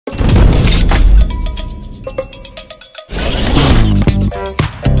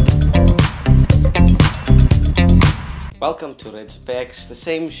Welcome to Red Specs, the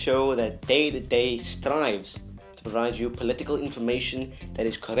same show that day to day strives to provide you political information that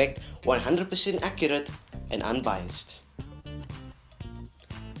is correct, 100% accurate, and unbiased.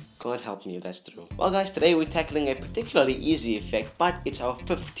 God help me if that's true. Well guys, today we're tackling a particularly easy effect, but it's our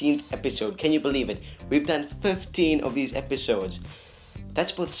 15th episode. Can you believe it? We've done 15 of these episodes.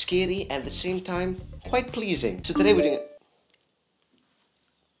 That's both scary and at the same time quite pleasing. So today we're doing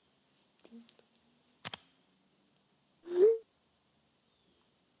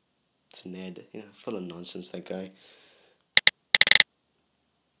It's Ned, full of nonsense, that guy.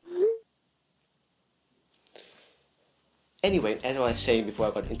 Anyway, as I was saying before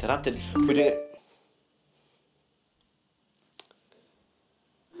I got interrupted, we're doing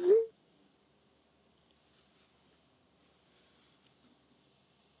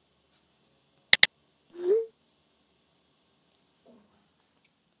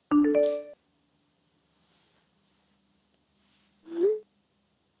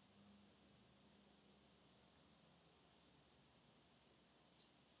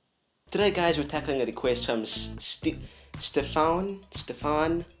Today guys, we're tackling a request from Steven.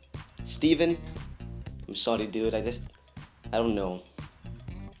 I'm sorry dude, I don't know.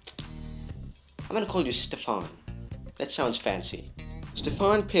 I'm gonna call you Stefan. That sounds fancy.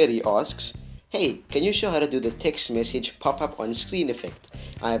 Stefan Perry asks, hey, can you show how to do the text message pop-up on screen effect?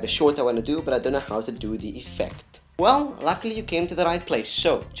 I have a short I want to do, but I don't know how to do the effect. Well, luckily you came to the right place,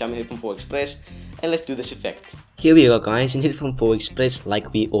 so jump in Hitfilm 4 Express and let's do this effect. Here we are guys in Hitfilm 4 Express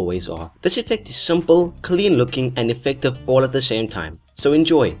like we always are. This effect is simple, clean looking and effective all at the same time. So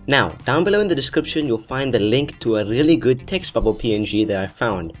enjoy. Now, down below in the description you'll find the link to a really good text bubble PNG that I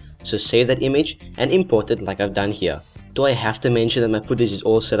found. So save that image and import it like I've done here. Do I have to mention that my footage is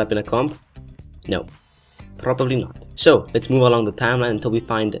all set up in a comp? No. Probably not. So let's move along the timeline until we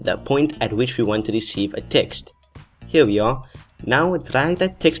find the point at which we want to receive a text. Here we are. Now drag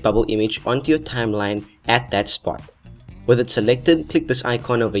that text bubble image onto your timeline at that spot. With it selected, click this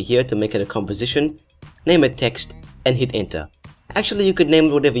icon over here to make it a composition, name it text and hit enter. Actually you could name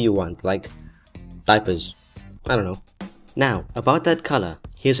it whatever you want, like diapers. I don't know. Now about that color,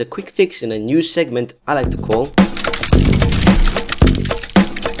 here's a quick fix in a new segment I like to call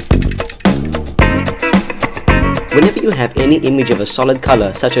Whenever you have any image of a solid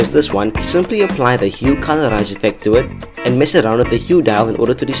color such as this one, simply apply the hue colorize effect to it and mess around with the hue dial in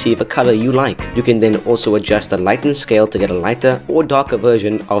order to receive a color you like. You can then also adjust the lighten scale to get a lighter or darker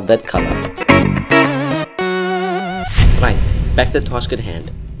version of that color. Right, back to the task at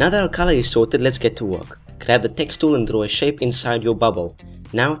hand. Now that our color is sorted, let's get to work. Grab the text tool and draw a shape inside your bubble.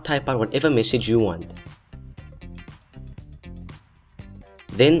 Now type out whatever message you want.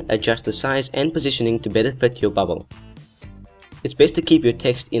 Then adjust the size and positioning to better fit your bubble. It's best to keep your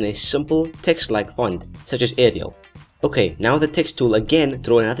text in a simple text-like font, such as Arial. Okay, now with the text tool again,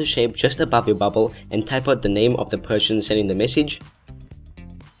 draw another shape just above your bubble and type out the name of the person sending the message,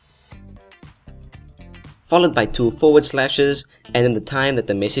 followed by 2 forward slashes and then the time that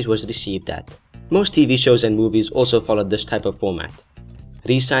the message was received at. Most TV shows and movies also follow this type of format.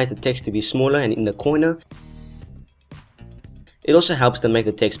 Resize the text to be smaller and in the corner. It also helps to make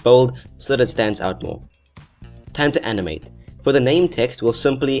the text bold so that it stands out more. Time to animate. For the name text, we'll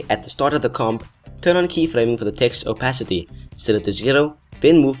simply, at the start of the comp, turn on keyframing for the text opacity, set it to 0,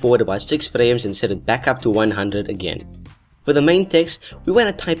 then move forward about 6 frames and set it back up to 100 again. For the main text, we want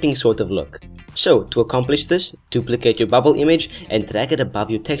a typing sort of look. So, to accomplish this, duplicate your bubble image and drag it above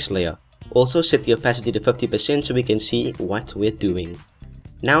your text layer. Also set the opacity to 50% so we can see what we're doing.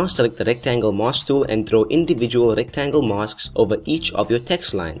 Now select the rectangle mask tool and draw individual rectangle masks over each of your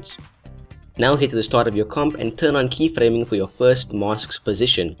text lines. Now head to the start of your comp and turn on keyframing for your first mask's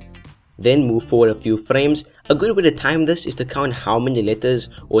position. Then move forward a few frames. A good way to time this is to count how many letters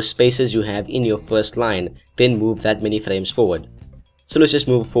or spaces you have in your first line, then move that many frames forward. So let's just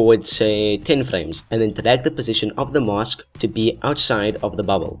move forward say 10 frames and then drag the position of the mask to be outside of the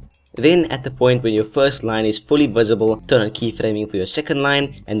bubble. Then at the point when your first line is fully visible, turn on keyframing for your second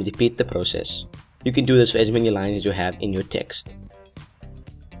line and repeat the process. You can do this for as many lines as you have in your text.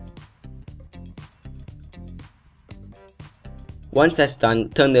 Once that's done,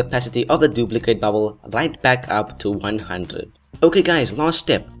 turn the opacity of the duplicate bubble right back up to 100. Okay guys, last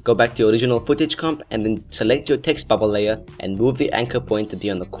step. Go back to your original footage comp and then select your text bubble layer and move the anchor point to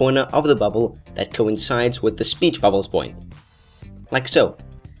be on the corner of the bubble that coincides with the speech bubbles point. Like so.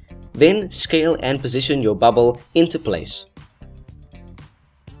 Then scale and position your bubble into place.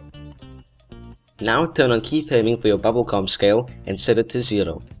 Now turn on keyframing for your bubble comp scale and set it to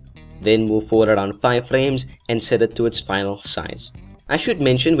 0. Then move forward around 5 frames and set it to its final size. I should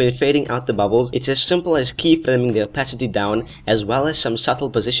mention, when fading out the bubbles, it's as simple as keyframing the opacity down, as well as some subtle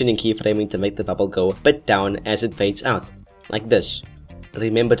positioning keyframing to make the bubble go a bit down as it fades out, like this.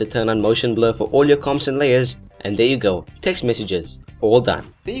 Remember to turn on motion blur for all your comps and layers, and there you go, text messages, all done.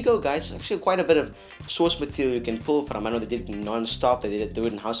 There you go guys, actually quite a bit of source material you can pull from. I know they did it non-stop, they did do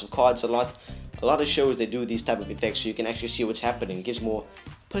it in House of Cards a lot. A lot of shows they do these type of effects so you can actually see what's happening. It gives more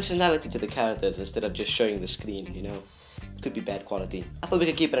personality to the characters instead of just showing the screen, you know. Could be bad quality. I thought we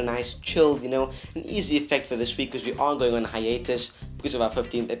could keep it a nice, chilled, you know, an easy effect for this week because we are going on hiatus because of our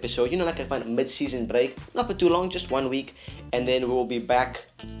 15th episode. You know, like a fun mid-season break. Not for too long, just 1 week. And then we will be back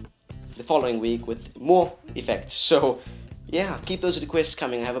the following week with more effects. So, yeah, keep those requests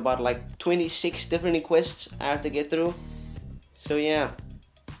coming. I have about like 26 different requests I have to get through. So, yeah,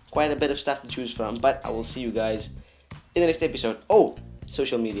 quite a bit of stuff to choose from. But I will see you guys in the next episode. Oh,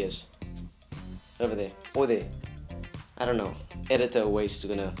 social medias. Over there. Or there. I don't know. Editor Waste is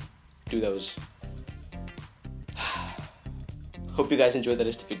gonna do those. Hope you guys enjoy the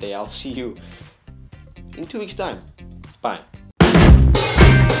rest of your day. I'll see you in 2 weeks' time. Bye.